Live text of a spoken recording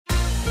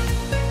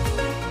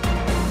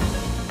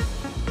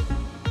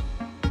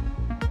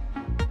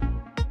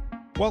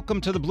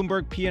Welcome to the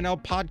Bloomberg P&L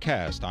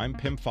podcast. I'm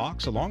Pim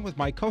Fox, along with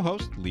my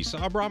co-host, Lisa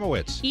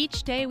Abramowitz.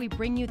 Each day, we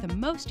bring you the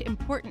most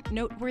important,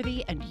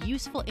 noteworthy, and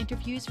useful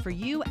interviews for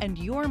you and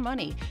your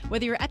money,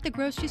 whether you're at the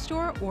grocery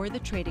store or the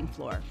trading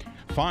floor.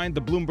 Find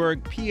the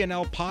Bloomberg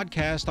P&L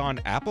podcast on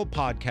Apple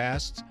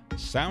Podcasts,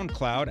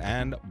 SoundCloud,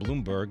 and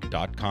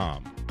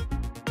Bloomberg.com.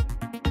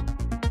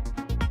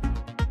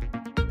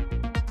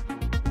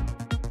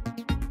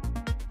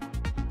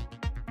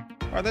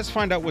 All right, let's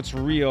find out what's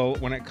real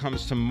when it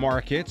comes to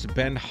markets.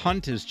 Ben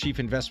Hunt is Chief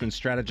Investment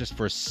Strategist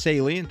for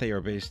Salient. They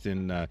are based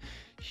in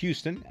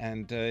Houston,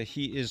 and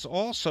he is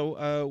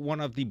also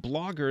one of the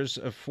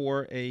bloggers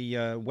for a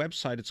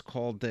website. It's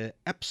called the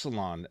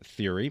Epsilon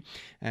Theory,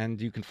 and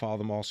you can follow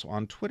them also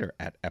on Twitter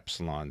at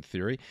Epsilon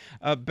Theory.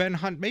 Ben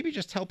Hunt, maybe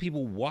just tell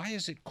people, why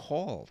is it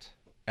called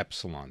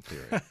Epsilon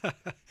Theory?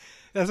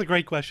 That's a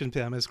great question,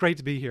 Tim. It's great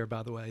to be here,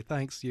 by the way.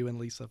 Thanks, you and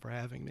Lisa, for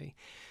having me.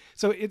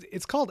 So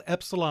it's called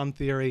Epsilon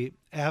Theory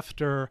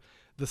after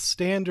the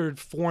standard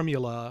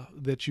formula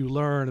that you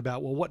learn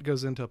about, well, what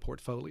goes into a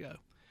portfolio,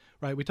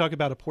 right? We talk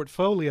about a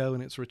portfolio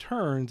and its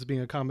returns being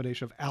a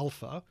combination of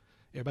alpha.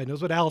 Everybody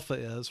knows what alpha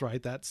is,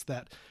 right? That's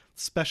that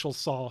special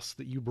sauce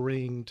that you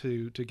bring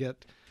to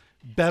get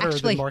better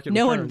than market returns.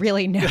 No one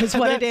really knows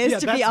what it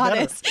is, to be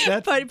honest.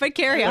 But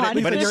carry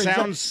on. But it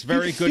sounds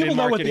very good in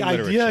marketing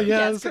literature. People know what the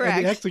idea is, correct.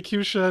 and the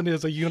execution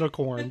is a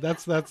unicorn.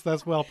 That's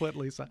well put,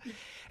 Lisa.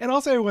 And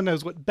also everyone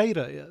knows what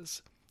beta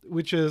is,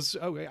 which is,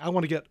 okay, I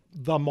want to get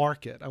the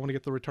market. I want to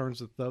get the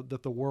returns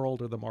that the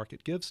world or the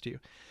market gives to you.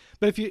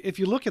 But if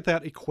you look at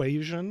that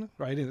equation,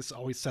 right, and it's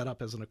always set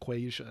up as an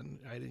equation,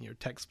 right, in your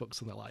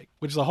textbooks and the like,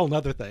 which is a whole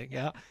nother thing,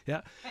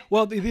 yeah.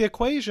 Well, the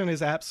equation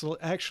is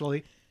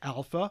actually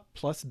alpha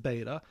plus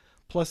beta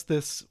plus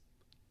this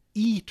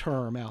E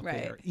term out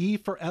there, E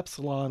for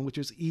epsilon, which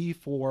is E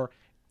for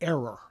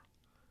error.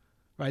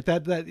 Right,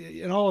 that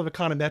in all of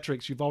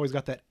econometrics, you've always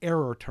got that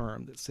error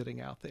term that's sitting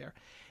out there.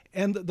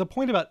 And the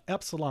point about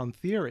epsilon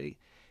theory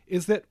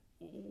is that,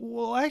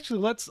 well, actually,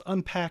 let's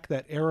unpack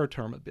that error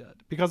term a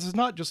bit, because it's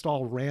not just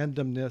all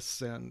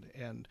randomness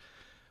and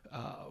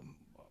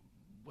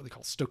what they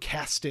call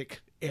stochastic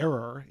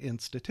error in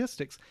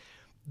statistics.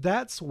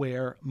 That's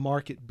where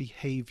market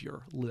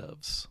behavior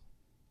lives.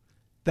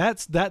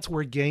 That's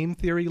where game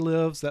theory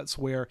lives. That's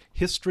where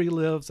history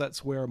lives.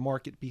 That's where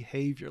market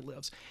behavior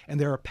lives. And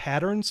there are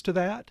patterns to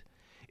that.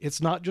 It's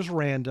not just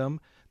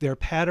random. There are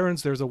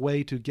patterns. There's a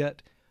way to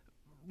get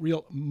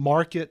real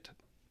market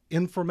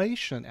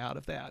information out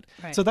of that.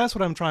 Right. So that's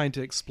what I'm trying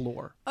to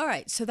explore. All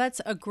right. So that's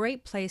a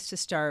great place to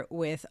start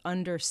with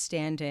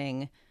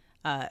understanding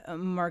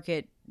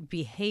market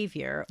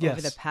behavior over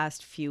the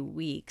past few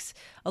weeks.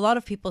 A lot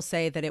of people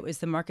say that it was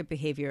the market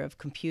behavior of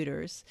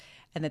computers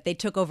and that they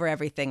took over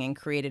everything and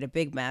created a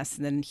big mess,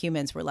 and then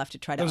humans were left to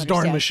try to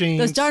understand.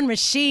 Those darn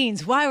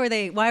machines. Why were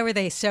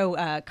they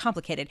so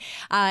complicated?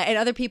 And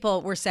other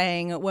people were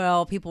saying,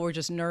 well, people were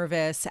just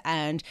nervous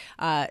and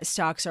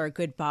stocks are a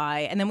good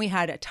buy. And then we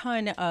had a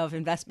ton of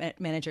investment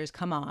managers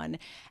come on,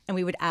 and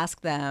we would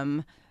ask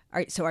them,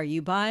 are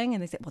you buying?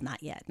 And they said, well,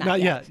 not yet. Not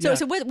yet.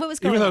 So what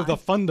was going on? Even though the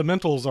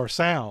fundamentals are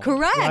sound.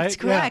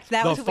 Correct. Yeah.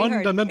 That was what we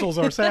heard. The fundamentals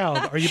are sound.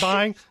 Are you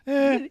buying?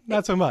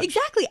 Not so much.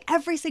 Exactly.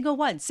 Every single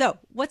one. So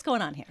what's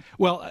going on here?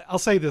 Well, I'll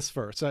say this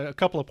first. A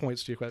couple of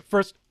points to your question.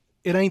 First,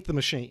 it ain't the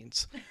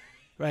machines,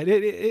 right?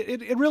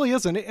 It really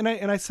isn't.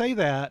 And I say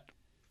that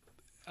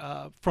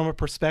from a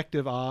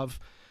perspective of,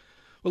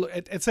 well,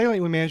 at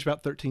Salient, we manage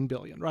about $13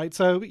 billion, right?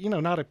 So,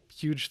 not a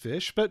huge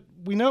fish, but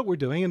we know what we're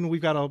doing, and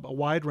we've got a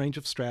wide range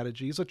of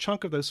strategies. A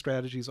chunk of those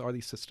strategies are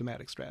these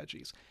systematic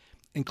strategies,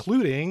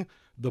 including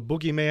the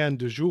boogeyman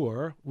du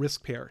jour,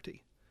 risk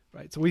parity,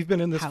 right? So we've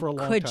been in this for a long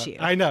time. How could you?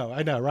 I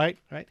know, right?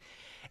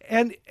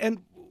 And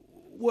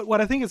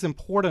what I think is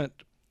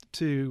important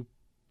to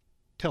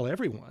tell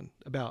everyone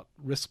about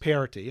risk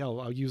parity,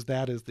 I'll use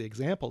that as the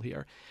example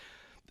here.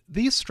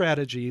 These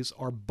strategies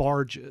are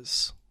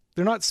barges.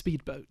 They're not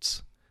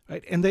speedboats.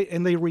 Right? And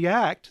they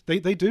react, they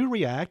do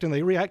react, and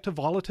they react to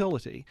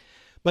volatility,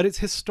 but it's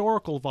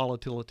historical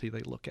volatility they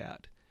look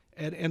at.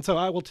 And so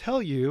I will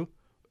tell you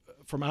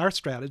from our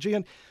strategy,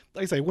 and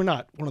like I say, we're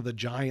not one of the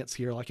giants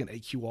here like an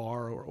AQR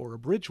or a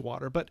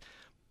Bridgewater, but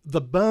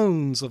the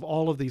bones of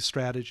all of these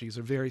strategies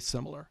are very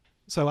similar.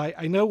 So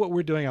I know what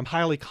we're doing. I'm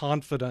highly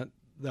confident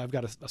that I've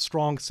got a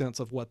strong sense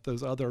of what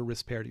those other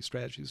risk parity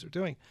strategies are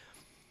doing.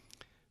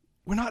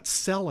 We're not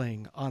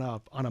selling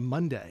on a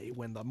Monday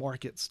when the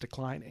market's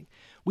declining.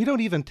 We don't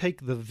even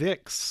take the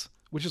VIX,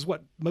 which is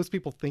what most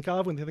people think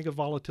of when they think of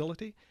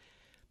volatility.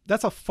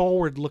 That's a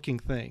forward-looking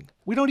thing.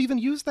 We don't even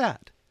use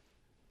that.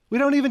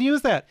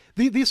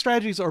 These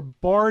strategies are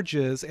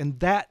barges, and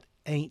that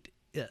ain't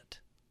it.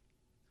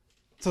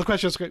 So the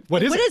question is,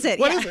 what is it?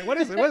 What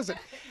is it?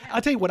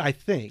 I'll tell you what I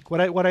think.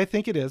 What I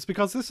think it is,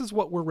 because this is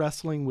what we're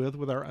wrestling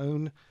with our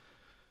own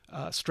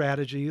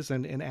strategies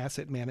and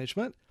asset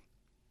management.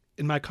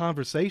 In my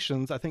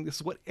conversations, I think this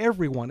is what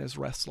everyone is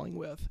wrestling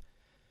with.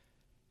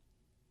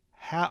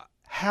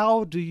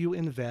 How do you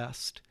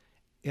invest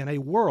in a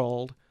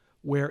world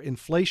where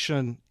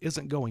inflation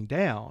isn't going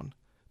down,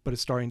 but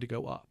it's starting to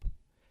go up.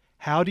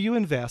 How do you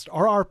invest?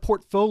 Are our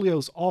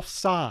portfolios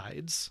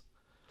offsides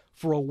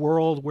for a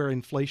world where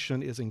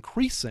inflation is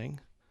increasing,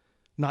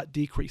 not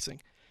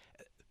decreasing?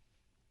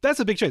 That's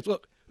a big change.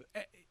 Look,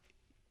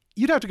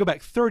 you'd have to go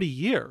back 30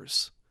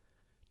 years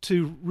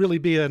to really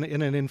be in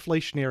an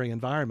inflationary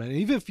environment. And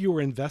even if you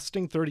were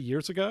investing 30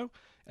 years ago,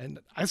 and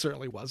I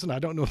certainly wasn't, I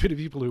don't know many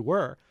people who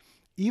were,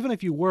 even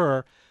if you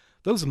were,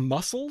 those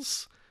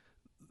muscles,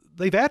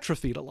 they've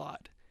atrophied a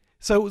lot.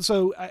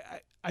 So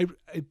I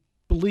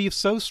believe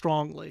so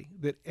strongly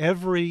that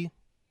every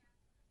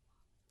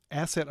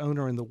asset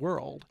owner in the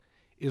world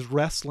is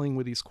wrestling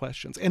with these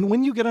questions. And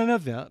when you get an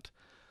event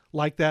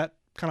like that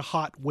kind of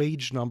hot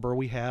wage number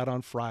we had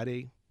on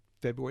Friday,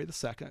 February the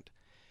 2nd,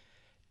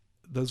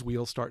 those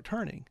wheels start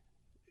turning.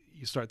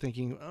 You start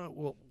thinking,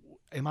 well,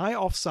 am I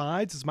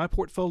offsides? Is my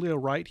portfolio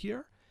right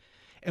here?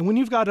 And when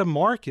you've got a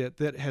market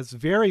that has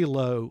very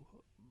low,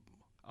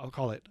 I'll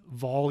call it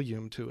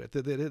volume to it,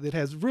 that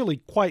has really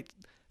quite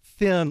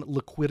thin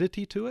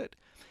liquidity to it,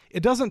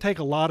 it doesn't take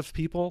a lot of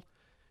people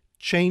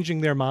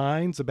changing their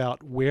minds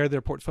about where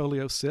their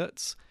portfolio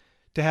sits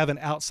to have an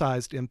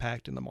outsized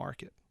impact in the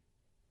market.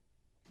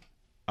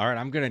 All right,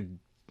 I'm going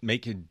to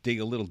make you dig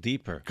a little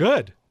deeper.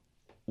 Good.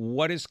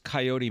 What is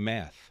coyote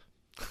math?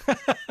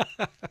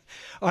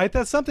 All right,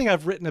 that's something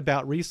I've written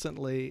about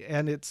recently,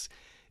 and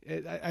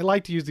I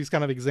like to use these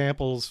kind of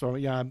examples from,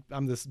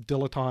 I'm this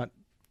dilettante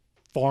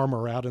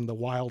farmer out in the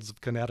wilds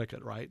of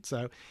Connecticut, right?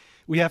 So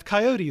we have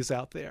coyotes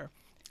out there.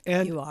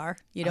 And you are.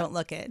 You don't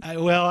look it. I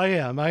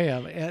am.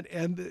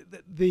 And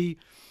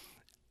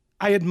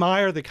I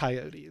admire the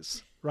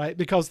coyotes, right?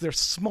 Because they're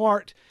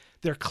smart,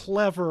 they're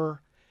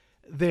clever,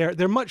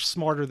 they're much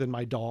smarter than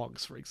my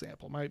dogs, for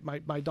example.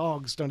 My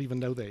dogs don't even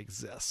know they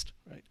exist,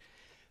 right?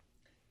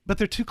 But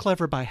they're too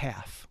clever by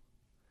half.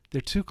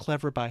 They're too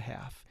clever by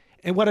half.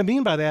 And what I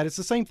mean by that is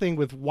the same thing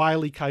with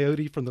Wile E.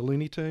 Coyote from the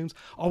Looney Tunes,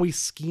 always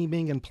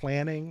scheming and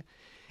planning.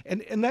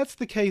 And that's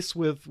the case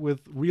with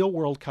real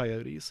world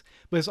coyotes,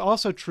 but it's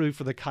also true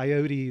for the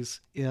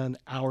coyotes in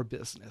our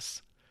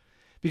business.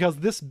 Because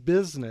this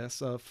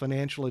business of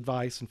financial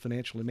advice and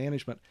financial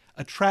management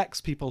attracts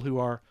people who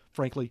are,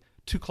 frankly,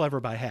 too clever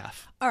by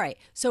half. All right.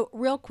 So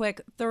real quick,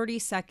 30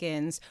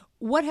 seconds.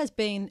 What has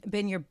been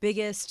your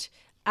biggest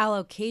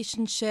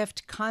allocation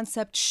shift,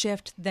 concept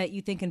shift that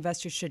you think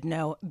investors should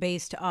know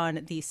based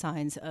on the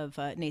signs of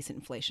nascent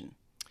inflation?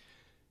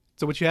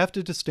 So what you have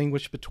to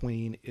distinguish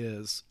between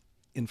is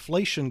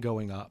inflation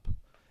going up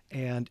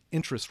and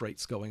interest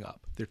rates going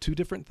up. They're two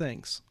different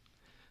things.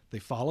 They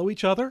follow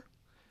each other,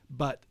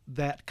 but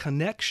that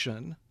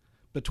connection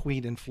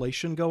between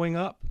inflation going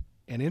up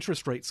and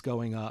interest rates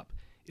going up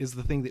is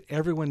the thing that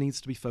everyone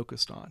needs to be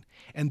focused on.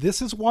 And this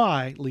is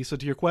why, Lisa,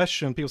 to your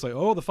question, people say,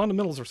 oh, the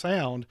fundamentals are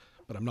sound,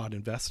 but I'm not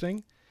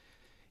investing.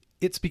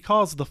 It's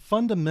because the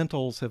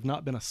fundamentals have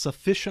not been a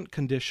sufficient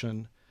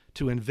condition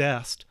to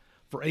invest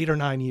for 8 or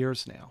 9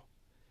 years now.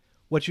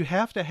 What you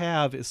have to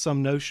have is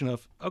some notion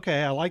of,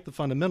 okay, I like the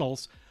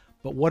fundamentals,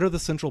 but what are the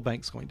central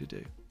banks going to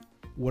do?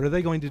 What are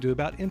they going to do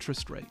about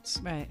interest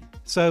rates? Right.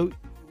 So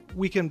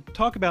we can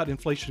talk about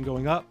inflation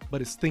going up, but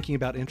it's thinking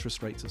about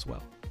interest rates as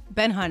well.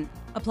 Ben Hunt,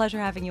 a pleasure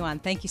having you on.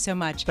 Thank you so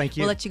much. Thank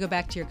you. We'll let you go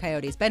back to your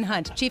coyotes. Ben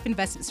Hunt, Chief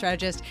Investment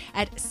Strategist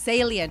at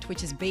Salient,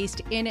 which is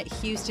based in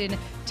Houston,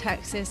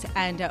 Texas,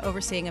 and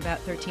overseeing about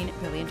 $13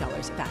 billion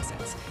of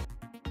assets.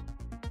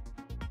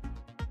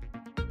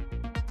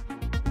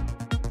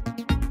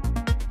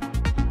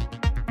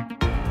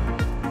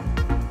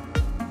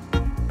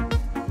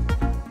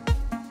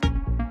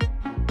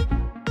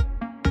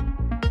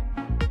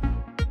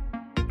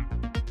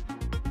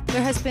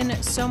 There has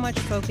been so much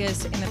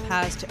focus in the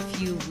past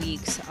few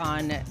weeks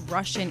on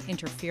Russian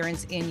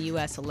interference in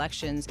U.S.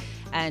 elections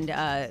and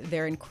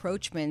their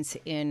encroachments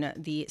in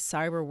the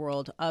cyber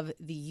world of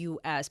the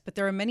U.S. But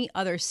there are many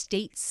other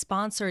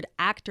state-sponsored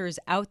actors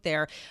out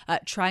there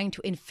trying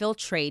to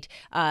infiltrate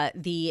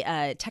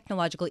the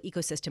technological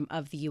ecosystem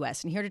of the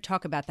U.S. And here to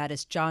talk about that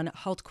is John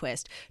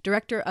Hultquist,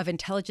 Director of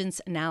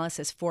Intelligence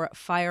Analysis for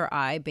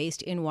FireEye,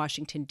 based in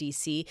Washington,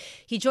 D.C.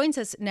 He joins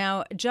us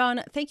now.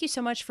 John, thank you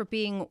so much for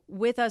being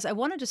with us. I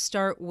wanted to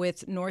start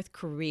with North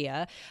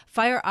Korea.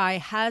 FireEye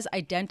has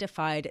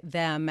identified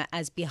them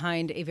as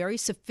behind a very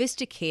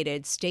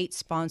sophisticated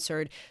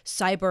state-sponsored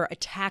cyber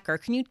attacker.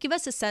 Can you give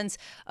us a sense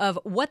of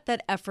what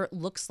that effort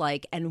looks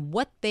like and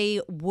what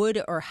they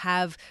would or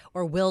have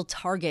or will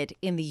target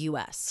in the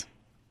U.S.?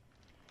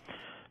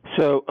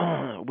 So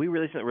we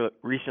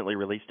recently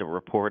released a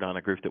report on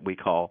a group that we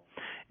call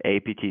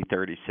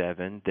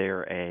APT-37.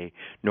 They're a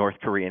North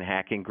Korean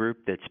hacking group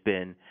that's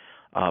been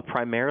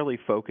primarily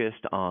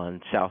focused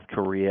on South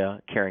Korea,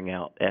 carrying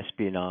out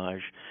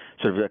espionage,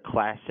 sort of a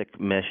classic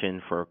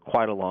mission for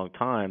quite a long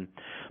time.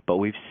 But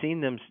we've seen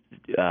them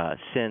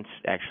since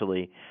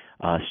actually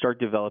start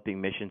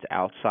developing missions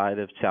outside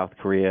of South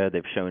Korea.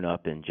 They've shown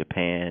up in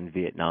Japan,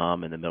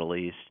 Vietnam, and the Middle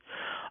East.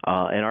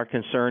 And our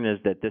concern is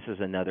that this is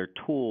another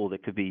tool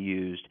that could be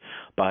used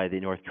by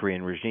the North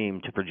Korean regime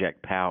to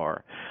project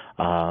power.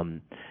 A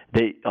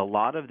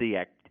lot of the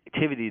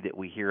activity that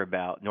we hear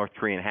about, North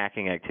Korean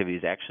hacking activity,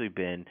 has actually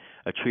been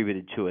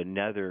attributed to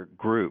another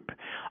group.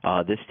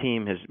 This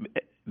team has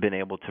been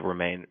able to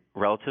remain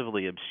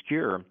relatively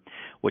obscure,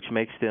 which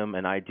makes them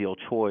an ideal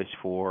choice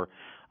for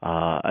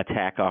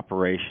attack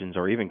operations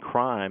or even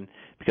crime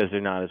because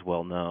they're not as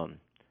well known.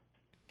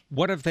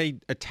 What have they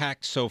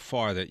attacked so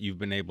far that you've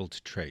been able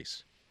to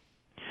trace?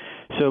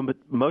 So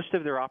most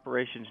of their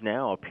operations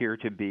now appear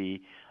to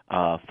be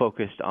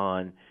focused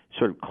on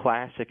sort of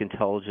classic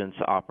intelligence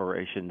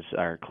operations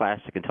or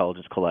classic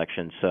intelligence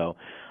collections. So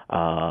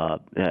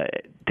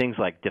things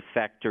like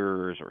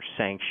defectors or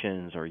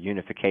sanctions or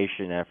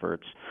unification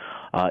efforts.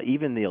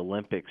 Even the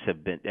Olympics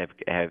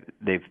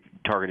they've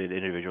targeted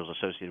individuals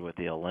associated with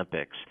the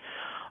Olympics.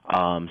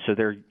 So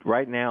they're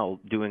right now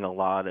doing a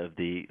lot of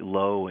the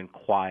low and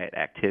quiet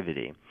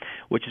activity,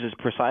 which is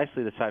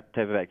precisely the type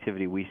of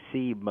activity we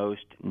see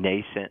most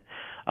nascent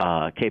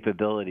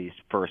capabilities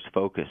first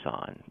focus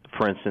on.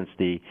 For instance,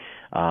 the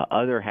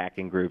other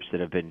hacking groups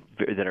that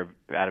are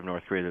out of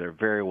North Korea that are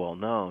very well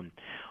known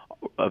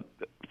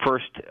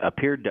first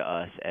appeared to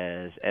us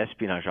as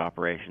espionage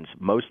operations,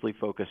 mostly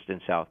focused in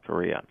South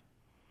Korea.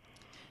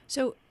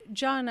 So,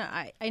 John,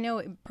 I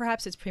know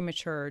perhaps it's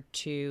premature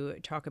to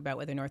talk about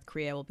whether North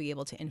Korea will be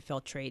able to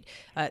infiltrate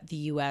the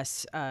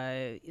U.S.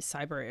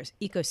 Cyber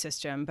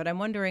ecosystem, but I'm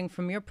wondering,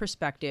 from your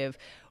perspective,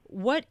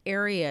 what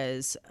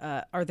areas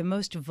are the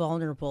most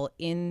vulnerable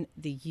in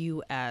the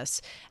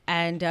U.S.,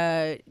 and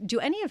do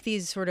any of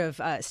these sort of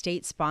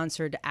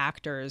state-sponsored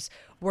actors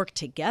work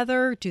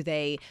together? Do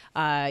they,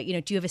 do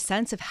you have a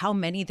sense of how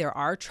many there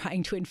are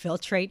trying to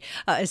infiltrate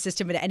a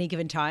system at any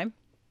given time?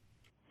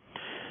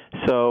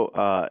 So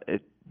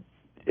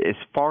as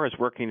far as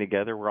working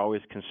together, we're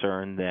always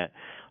concerned that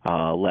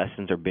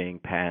lessons are being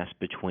passed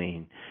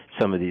between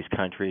some of these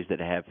countries that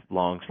have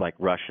like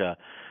Russia,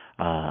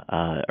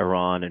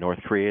 Iran, and North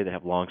Korea that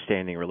have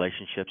long-standing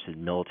relationships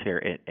in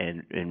military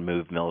and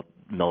move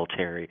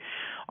military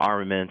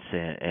armaments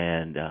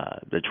and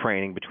the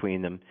training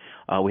between them.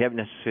 We haven't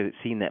necessarily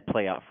seen that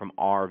play out from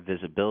our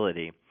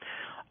visibility.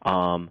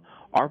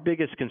 Our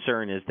biggest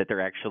concern is that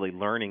they're actually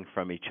learning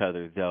from each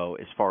other, though,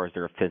 as far as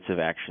their offensive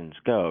actions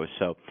go.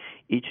 So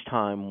each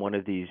time one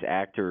of these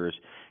actors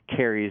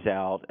carries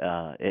out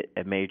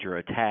a major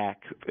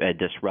attack, a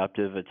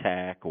disruptive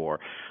attack, or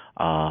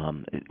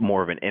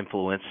more of an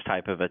influence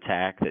type of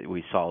attack that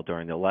we saw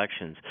during the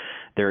elections,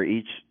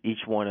 each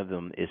one of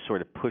them is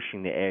sort of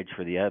pushing the edge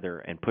for the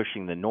other and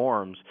pushing the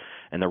norms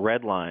and the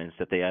red lines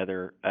that the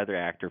other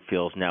actor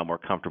feels now more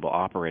comfortable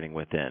operating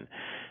within.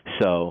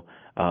 So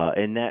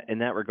in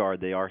that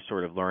regard, they are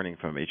sort of learning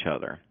from each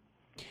other.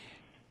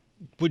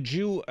 Would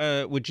you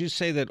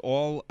say that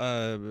all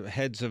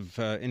heads of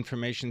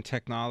information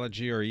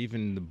technology or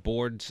even the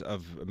boards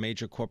of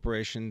major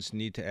corporations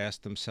need to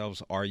ask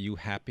themselves, are you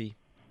happy?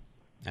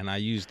 And I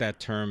use that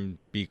term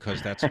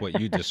because that's what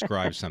you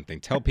describe something.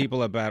 Tell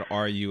people about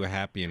are you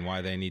happy and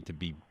why they need to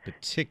be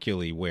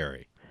particularly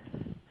wary.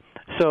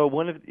 So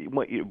one of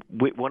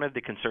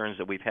the concerns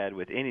that we've had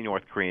with any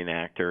North Korean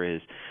actor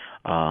is,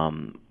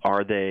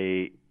 are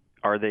they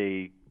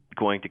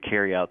going to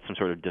carry out some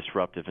sort of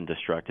disruptive and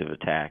destructive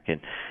attack? And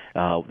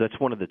that's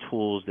one of the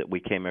tools that we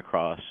came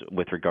across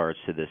with regards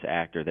to this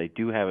actor. They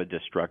do have a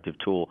destructive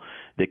tool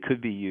that could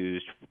be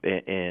used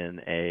in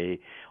a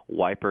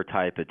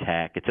wiper-type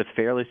attack. It's a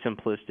fairly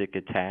simplistic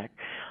attack.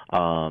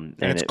 And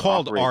it's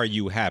called Are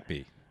You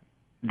Happy?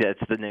 That's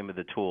the name of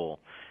the tool.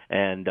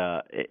 And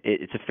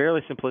it's a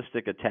fairly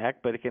simplistic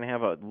attack, but it can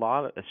have a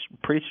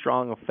pretty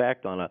strong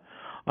effect on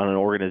an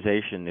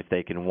organization if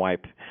they can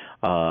wipe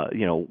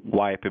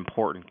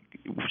important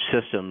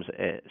systems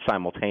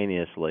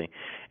simultaneously,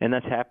 and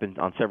that's happened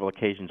on several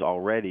occasions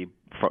already.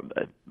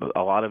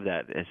 A lot of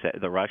that is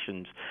the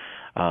Russian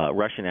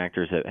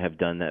actors have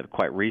done that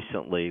quite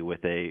recently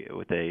with a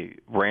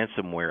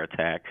ransomware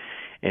attack,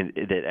 and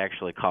that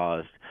actually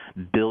caused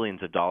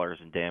billions of dollars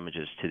in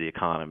damages to the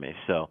economy.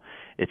 So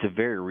it's a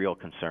very real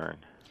concern.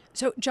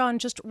 So, John,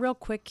 just real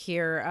quick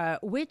here,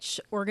 which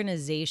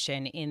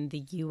organization in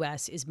the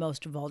U.S. is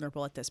most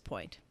vulnerable at this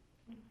point?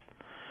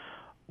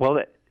 Well,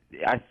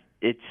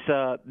 it's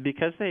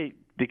because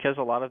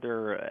a lot of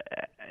the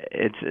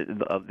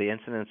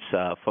incidents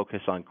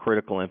focus on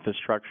critical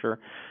infrastructure.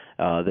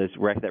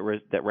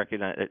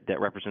 That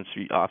represents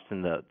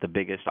often the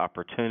biggest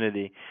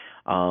opportunity.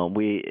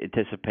 We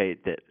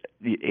anticipate that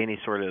any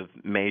sort of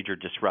major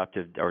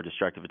disruptive or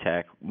destructive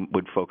attack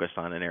would focus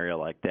on an area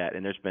like that,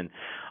 and there's been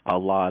a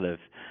lot of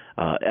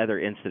other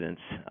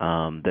incidents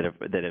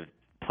that have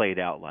played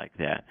out like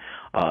that.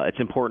 It's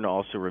important to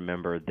also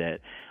remember that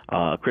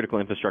critical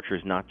infrastructure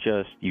is not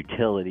just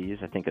utilities.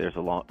 I think there's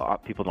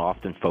people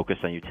often focus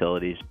on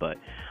utilities, but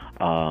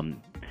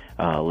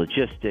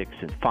logistics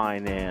and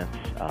finance.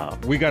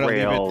 We got to leave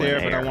it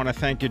there, but I want to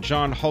thank you,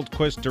 John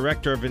Hultquist,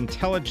 Director of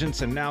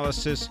Intelligence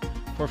Analysis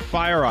for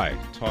FireEye,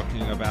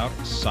 talking about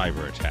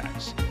cyber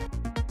attacks.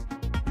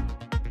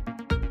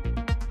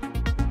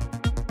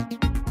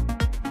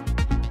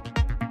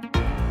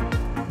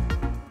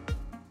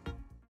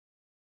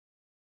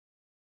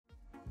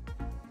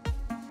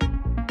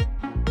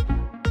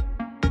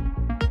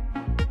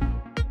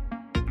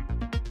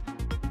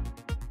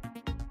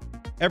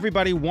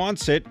 Everybody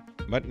wants it,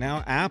 but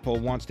now Apple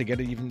wants to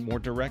get it even more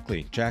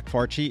directly. Jack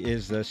Farchy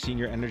is the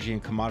senior energy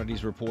and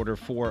commodities reporter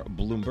for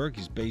Bloomberg.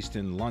 He's based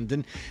in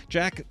London.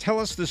 Jack, tell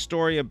us the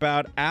story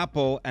about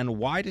Apple and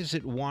why does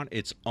it want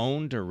its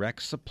own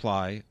direct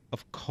supply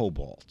of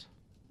cobalt?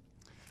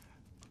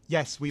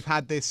 Yes, we've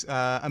had this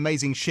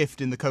amazing shift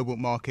in the cobalt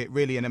market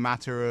really in a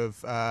matter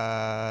of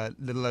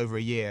little over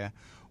a year,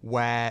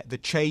 where the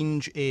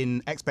change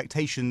in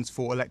expectations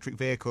for electric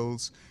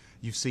vehicles,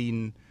 you've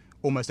seen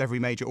almost every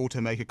major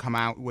automaker come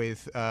out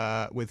with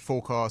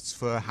forecasts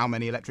for how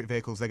many electric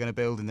vehicles they're going to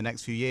build in the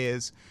next few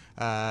years.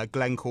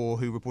 Glencore,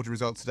 who reported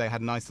results today, had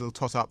a nice little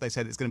tot up. They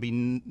said there's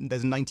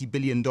 $90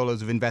 billion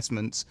of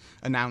investments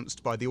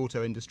announced by the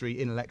auto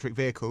industry in electric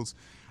vehicles.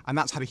 And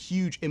that's had a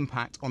huge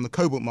impact on the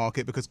cobalt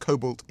market because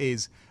cobalt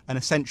is an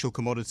essential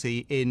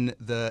commodity in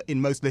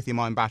most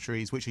lithium-ion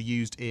batteries, which are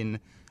used in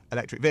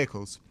electric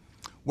vehicles.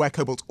 Where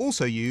cobalt's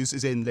also used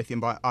is in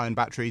lithium-ion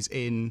batteries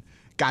in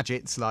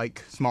gadgets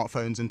like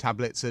smartphones and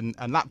tablets and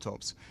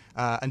laptops.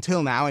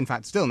 Until now, in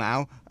fact, still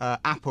now,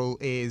 Apple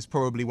is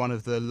probably one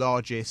of the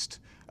largest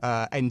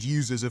end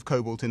users of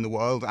cobalt in the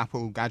world.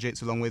 Apple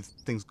gadgets, along with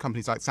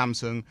companies like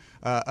Samsung,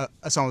 are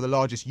some of the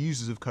largest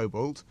users of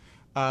cobalt.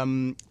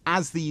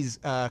 As these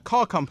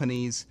car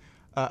companies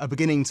are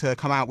beginning to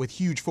come out with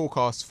huge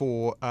forecasts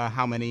for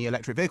how many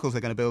electric vehicles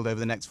they're going to build over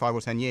the next 5 or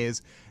 10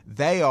 years,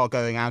 they are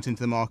going out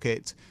into the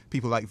market,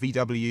 people like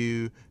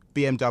VW,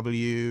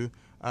 BMW,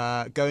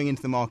 going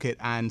into the market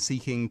and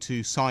seeking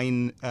to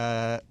sign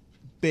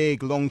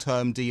big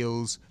long-term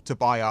deals to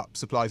buy up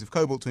supplies of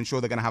cobalt to ensure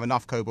they're going to have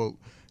enough cobalt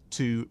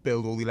to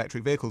build all the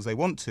electric vehicles they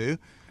want to.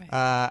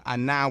 Right.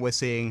 And now we're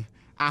seeing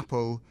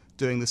Apple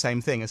doing the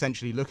same thing,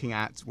 essentially looking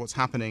at what's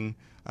happening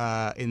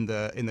in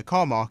the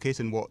car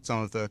market and what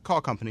some of the car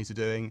companies are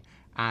doing,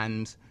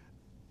 and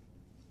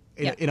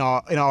in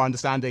our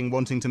understanding,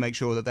 wanting to make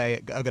sure that they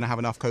are going to have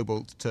enough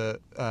cobalt to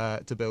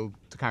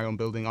carry on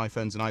building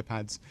iPhones and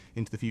iPads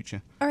into the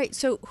future. All right.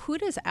 So who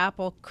does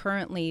Apple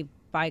currently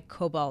buy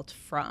cobalt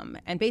from?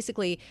 And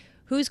basically,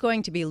 who's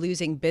going to be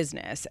losing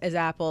business as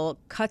Apple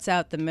cuts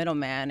out the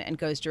middleman and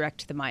goes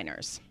direct to the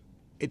miners?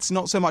 It's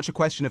not so much a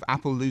question of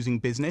Apple losing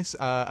business.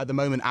 At the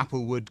moment,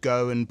 Apple would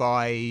go and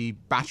buy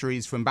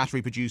batteries from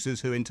battery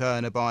producers who in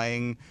turn are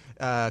buying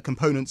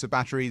components of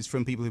batteries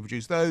from people who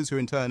produce those, who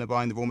in turn are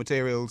buying the raw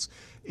materials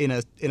in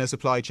a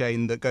supply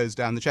chain that goes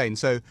down the chain.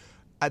 So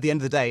at the end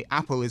of the day,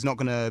 Apple is not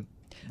going to,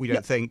 we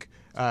don't think,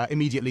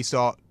 immediately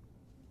start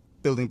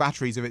building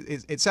batteries of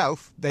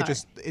itself. They're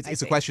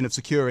it's a question of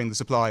securing the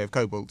supply of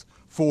cobalt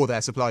for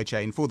their supply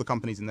chain, for the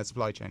companies in their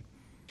supply chain.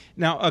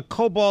 Now,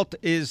 cobalt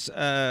is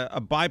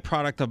a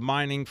byproduct of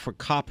mining for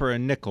copper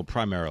and nickel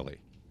primarily.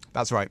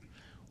 That's right.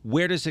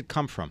 Where does it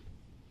come from?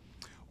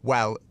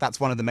 Well, that's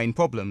one of the main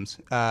problems.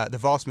 The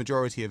vast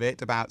majority of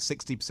it, about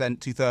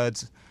 60%,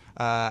 two-thirds,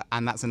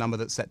 and that's a number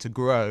that's set to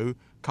grow,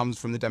 comes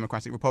from the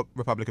Democratic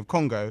Republic of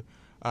Congo,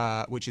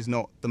 which is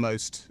not the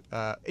most,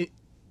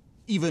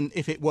 even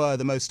if it were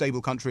the most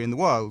stable country in the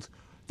world,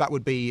 that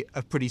would be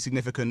a pretty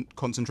significant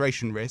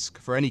concentration risk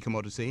for any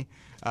commodity.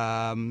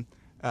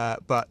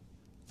 But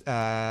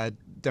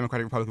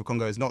Democratic Republic of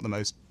Congo is not the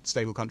most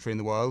stable country in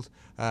the world.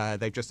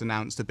 They've just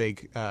announced a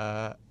big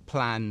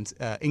planned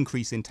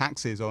increase in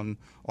taxes on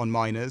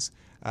miners,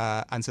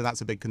 and so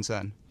that's a big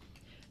concern.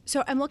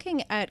 So I'm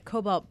looking at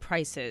cobalt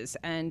prices,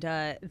 and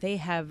they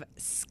have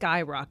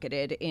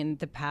skyrocketed in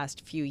the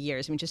past few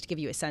years. I mean, just to give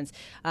you a sense,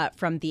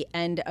 from the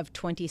end of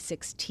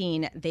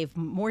 2016, they've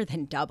more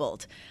than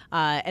doubled.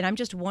 And I'm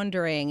just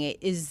wondering,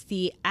 is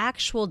the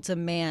actual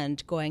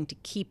demand going to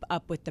keep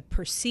up with the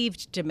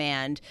perceived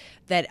demand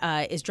that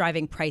is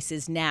driving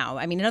prices now?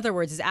 I mean, in other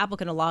words, is Apple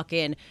going to lock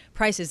in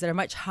prices that are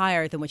much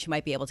higher than what you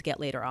might be able to get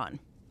later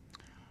on?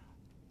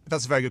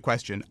 That's a very good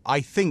question.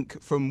 I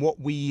think from what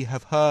we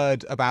have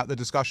heard about the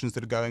discussions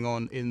that are going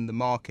on in the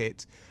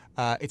market,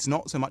 it's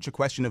not so much a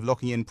question of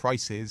locking in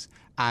prices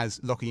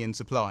as locking in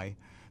supply.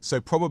 So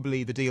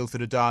probably the deals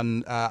that are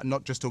done,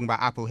 not just talking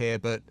about Apple here,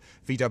 but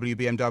VW,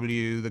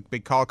 BMW, the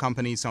big car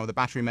companies, some of the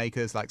battery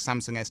makers like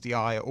Samsung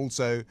SDI are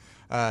also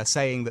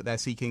saying that they're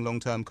seeking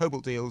long-term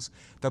cobalt deals.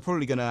 They're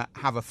probably going to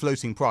have a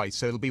floating price.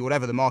 So it'll be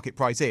whatever the market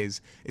price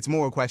is. It's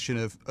more a question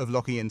of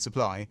locking in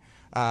supply.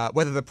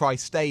 Whether the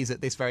price stays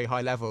at this very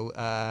high level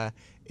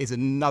is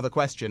another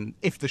question.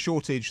 If the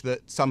shortage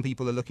that some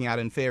people are looking at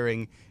and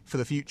fearing for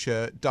the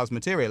future does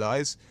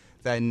materialize,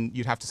 then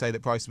you'd have to say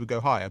that prices would go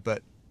higher.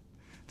 But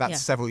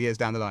that's several years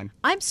down the line.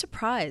 I'm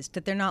surprised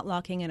that they're not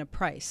locking in a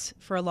price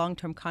for a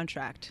long-term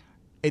contract.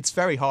 It's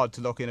very hard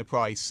to lock in a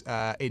price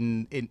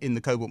in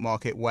the cobalt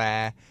market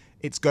where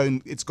it's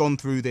gone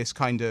through this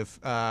kind of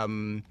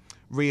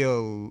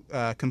real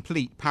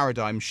complete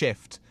paradigm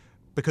shift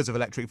because of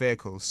electric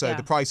vehicles. So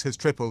the price has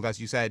tripled, as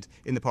you said,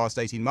 in the past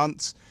 18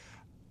 months.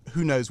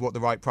 Who knows what the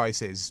right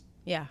price is?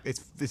 Yeah,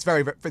 it's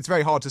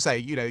very hard to say.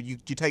 You know, you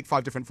take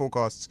 5 different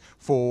forecasts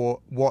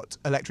for what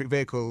electric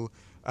vehicle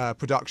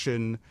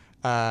production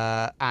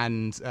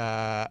and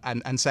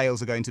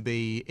sales are going to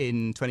be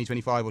in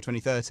 2025 or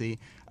 2030,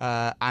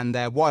 and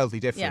they're wildly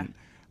different.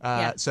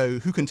 So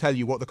who can tell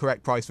you what the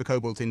correct price for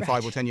cobalt in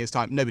 5 or 10 years'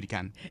 time? Nobody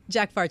can.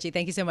 Jack Farchy,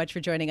 thank you so much for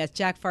joining us.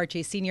 Jack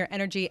Farchy, senior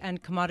energy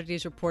and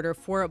commodities reporter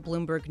for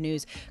Bloomberg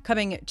News,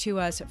 coming to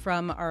us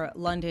from our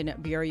London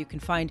bureau. You can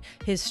find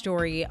his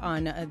story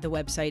on the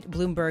website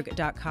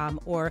Bloomberg.com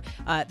or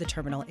the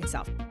terminal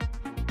itself.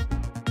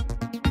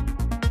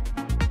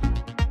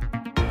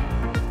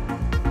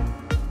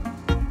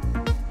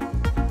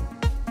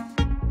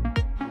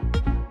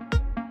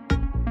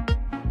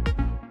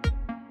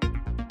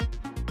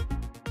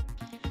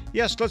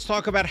 Yes, let's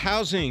talk about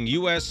housing.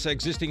 U.S.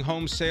 existing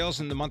home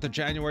sales in the month of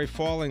January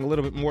falling a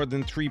little bit more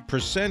than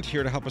 3%.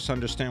 Here to help us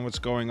understand what's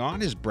going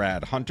on is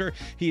Brad Hunter.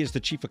 He is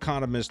the chief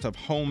economist of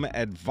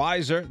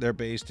HomeAdvisor. They're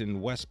based in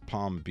West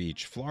Palm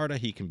Beach, Florida.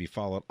 He can be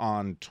followed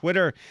on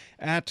Twitter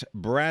at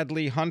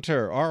Bradley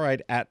Hunter. All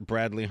right, at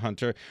Bradley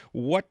Hunter.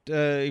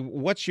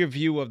 What's your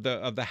view of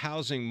the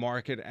housing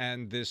market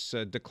and this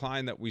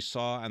decline that we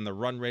saw and the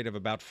run rate of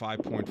about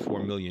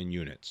 5.4 million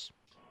units?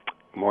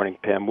 Good morning,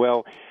 Pam.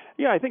 Well,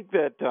 yeah, I think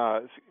that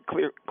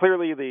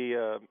clearly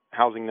the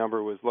housing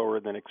number was lower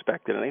than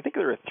expected, and I think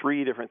there are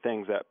three different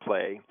things at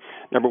play.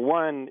 Number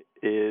one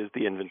is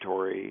the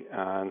inventory,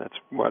 and that's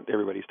what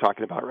everybody's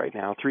talking about right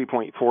now,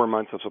 3.4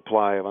 months of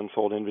supply of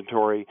unsold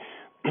inventory.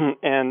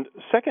 And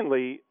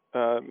secondly,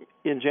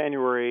 in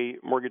January,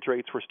 mortgage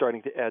rates were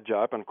starting to edge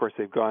up, and of course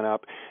they've gone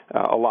up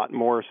a lot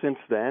more since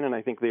then, and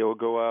I think they will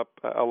go up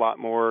a lot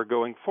more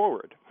going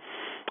forward.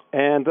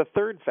 And the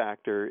third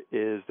factor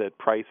is that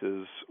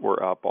prices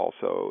were up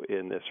also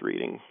in this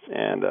reading.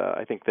 And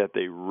I think that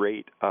the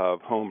rate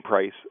of home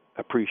price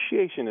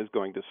appreciation is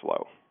going to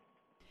slow.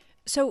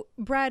 So,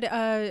 Brad,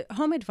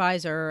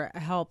 HomeAdvisor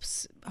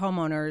helps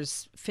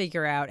homeowners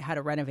figure out how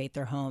to renovate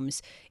their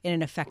homes in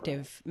an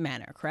effective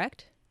manner,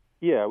 correct?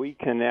 Yeah, we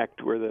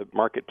connect. We're the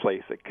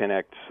marketplace that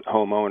connects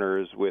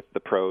homeowners with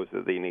the pros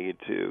that they need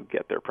to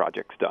get their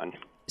projects done.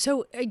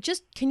 So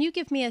can you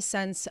give me a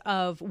sense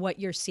of what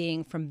you're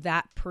seeing from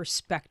that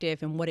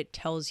perspective and what it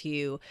tells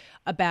you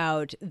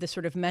about the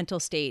sort of mental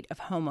state of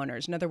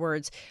homeowners? In other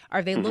words,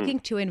 are they looking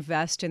to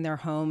invest in their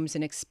homes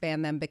and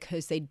expand them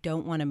because they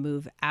don't want to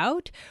move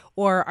out?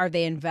 Or are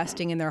they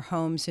investing in their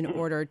homes in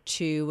order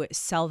to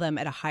sell them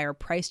at a higher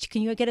price?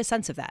 Can you get a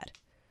sense of that?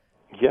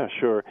 Yeah,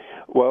 sure.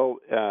 Well,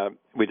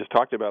 we just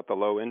talked about the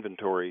low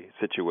inventory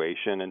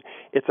situation, and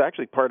it's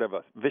actually part of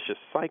a vicious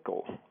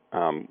cycle.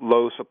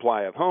 Low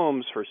supply of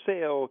homes for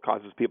sale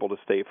causes people to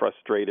stay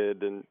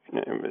frustrated and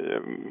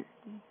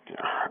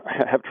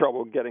have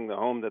trouble getting the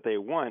home that they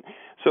want.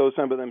 So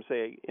some of them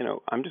say,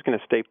 I'm just going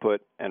to stay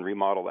put and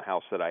remodel the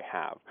house that I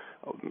have.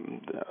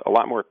 A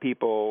lot more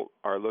people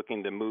are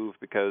looking to move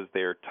because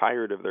they're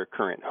tired of their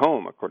current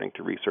home, according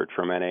to research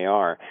from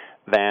NAR,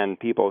 than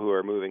people who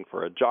are moving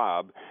for a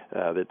job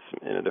that's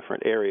in a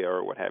different area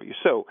or what have you.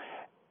 So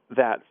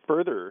that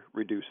further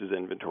reduces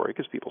inventory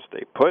because people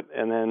stay put,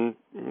 and then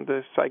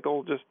the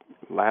cycle just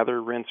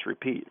lather, rinse,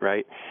 repeat,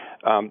 right?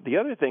 The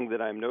other thing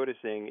that I'm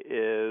noticing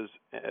is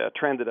a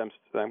trend that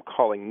I'm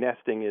calling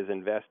nesting is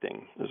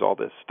investing. There's all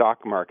this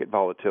stock market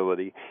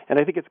volatility, and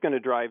I think it's going to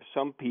drive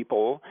some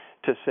people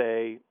to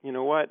say, you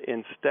know what,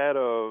 instead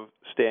of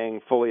staying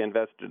fully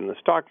invested in the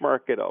stock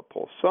market, I'll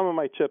pull some of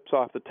my chips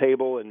off the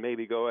table and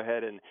maybe go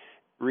ahead and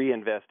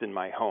reinvest in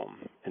my home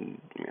and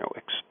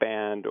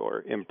expand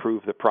or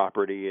improve the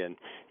property, and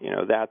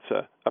that's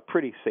a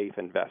pretty safe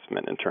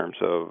investment in terms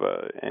of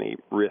any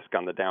risk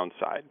on the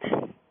downside.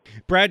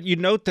 Brad, you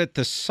note that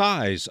the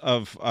size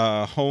of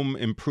home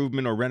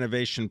improvement or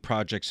renovation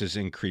projects is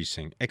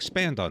increasing.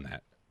 Expand on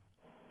that.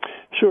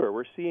 Sure.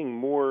 We're seeing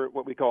more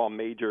what we call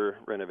major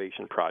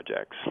renovation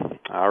projects.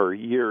 Our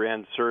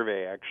year-end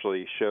survey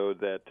actually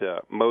showed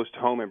that most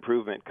home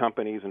improvement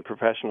companies and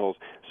professionals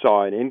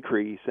saw an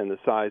increase in the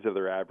size of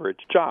their average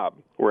job,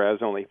 whereas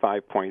only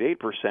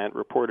 5.8%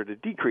 reported a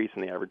decrease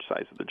in the average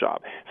size of the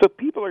job. So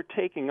people are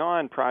taking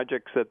on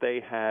projects that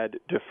they had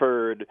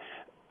deferred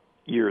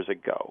years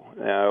ago.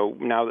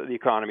 Now that the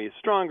economy is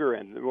stronger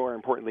and, more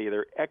importantly,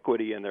 their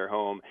equity in their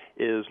home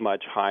is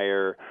much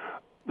higher,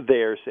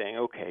 they're saying,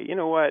 okay, you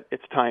know what,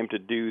 it's time to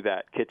do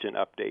that kitchen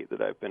update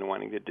that I've been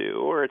wanting to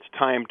do, or it's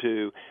time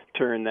to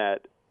turn that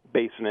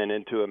basement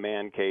into a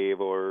man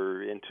cave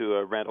or into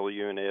a rental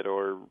unit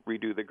or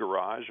redo the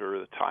garage or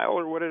the tile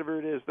or whatever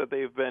it is that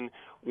they've been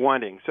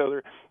wanting. So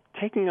they're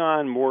taking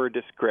on more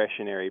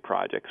discretionary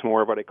projects,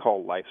 more of what I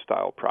call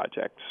lifestyle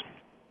projects.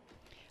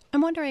 I'm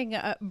wondering,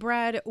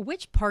 Brad,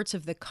 which parts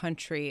of the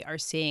country are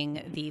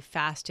seeing the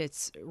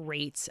fastest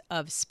rates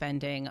of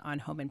spending on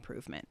home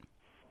improvement?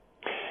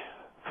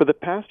 For the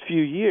past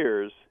few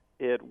years,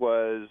 it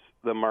was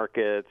the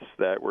markets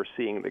that were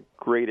seeing the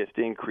greatest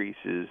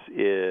increases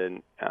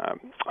in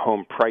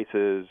home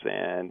prices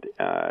and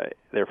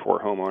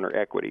therefore homeowner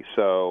equity.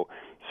 So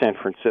San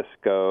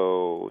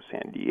Francisco,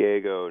 San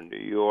Diego, New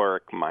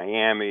York,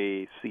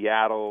 Miami,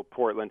 Seattle,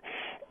 Portland.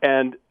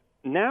 And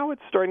now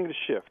it's starting to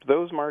shift.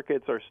 Those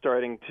markets are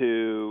starting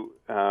to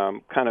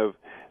kind of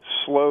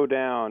slow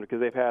down because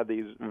they've had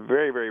these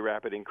very, very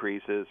rapid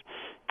increases,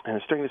 and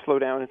it's starting to slow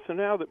down. And so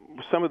now that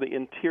some of the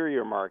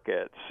interior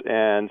markets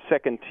and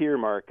second-tier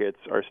markets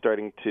are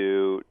starting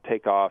to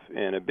take off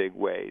in a big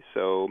way.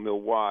 So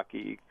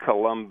Milwaukee,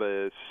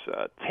 Columbus,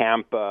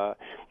 Tampa,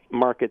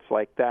 markets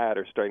like that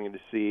are starting to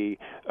see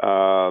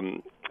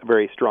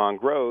very strong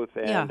growth.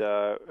 And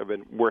I've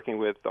been working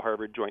with the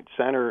Harvard Joint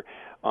Center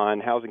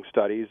on housing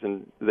studies,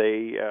 and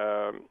they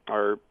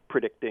are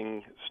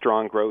predicting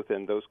strong growth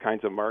in those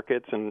kinds of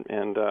markets, and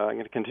I'm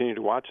going to continue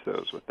to watch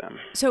those with them.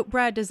 So,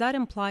 Brad, does that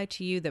imply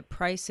to you that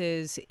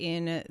prices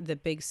in the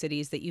big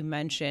cities that you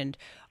mentioned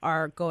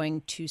are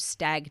going to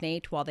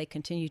stagnate while they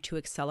continue to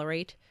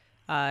accelerate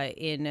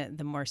in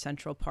the more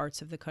central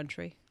parts of the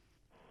country?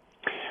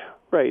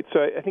 Right. So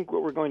I think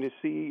what we're going to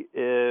see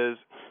is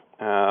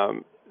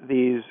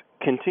these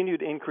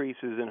continued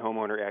increases in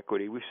homeowner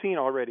equity. We've seen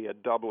already a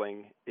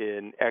doubling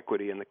in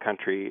equity in the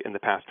country in the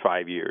past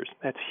 5 years.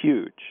 That's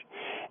huge.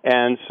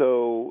 And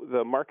so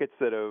the markets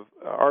that have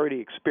already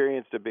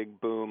experienced a big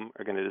boom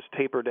are going to just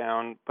taper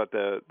down, but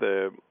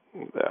the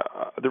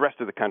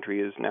rest of the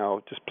country is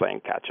now just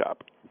playing catch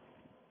up.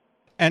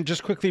 And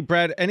just quickly,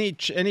 Brad, any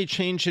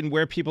change in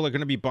where people are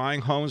going to be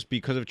buying homes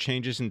because of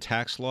changes in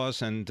tax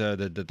laws and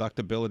the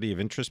deductibility of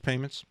interest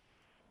payments?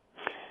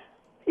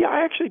 Yeah,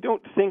 I actually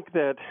don't think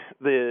that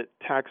the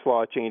tax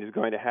law change is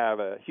going to have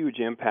a huge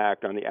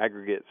impact on the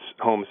aggregate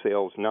home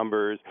sales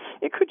numbers.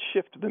 It could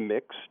shift the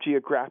mix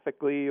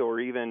geographically or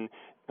even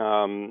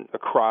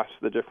across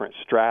the different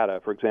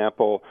strata. For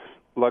example,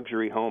 the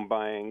luxury home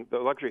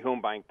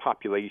buying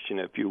population,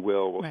 if you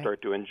will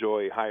start to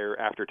enjoy higher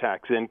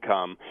after-tax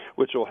income,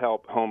 which will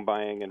help home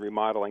buying and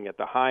remodeling at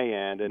the high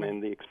end and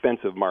in the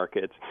expensive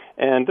markets.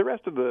 And the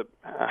rest of the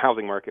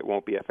housing market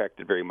won't be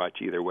affected very much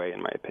either way,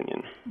 in my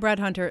opinion. Brad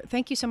Hunter,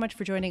 thank you so much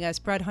for joining us.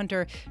 Brad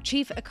Hunter,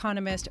 Chief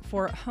Economist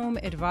for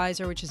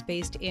HomeAdvisor, which is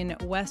based in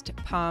West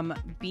Palm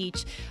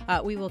Beach.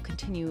 We will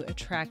continue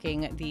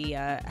tracking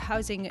the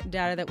housing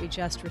data that we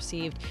just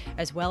received,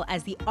 as well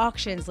as the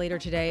auctions later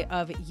today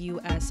of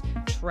U.S.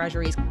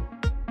 Treasuries.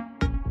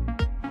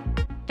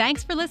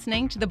 Thanks for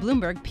listening to the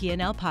Bloomberg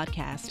P&L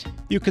podcast.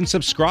 You can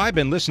subscribe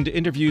and listen to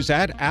interviews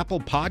at Apple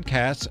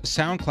Podcasts,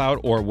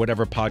 SoundCloud, or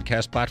whatever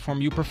podcast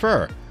platform you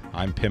prefer.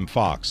 I'm Pim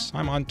Fox.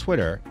 I'm on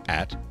Twitter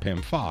at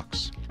Pim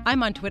Fox.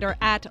 I'm on Twitter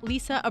at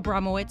Lisa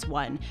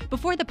Abramowitz1.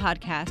 Before the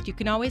podcast, you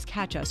can always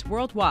catch us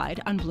worldwide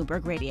on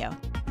Bloomberg Radio.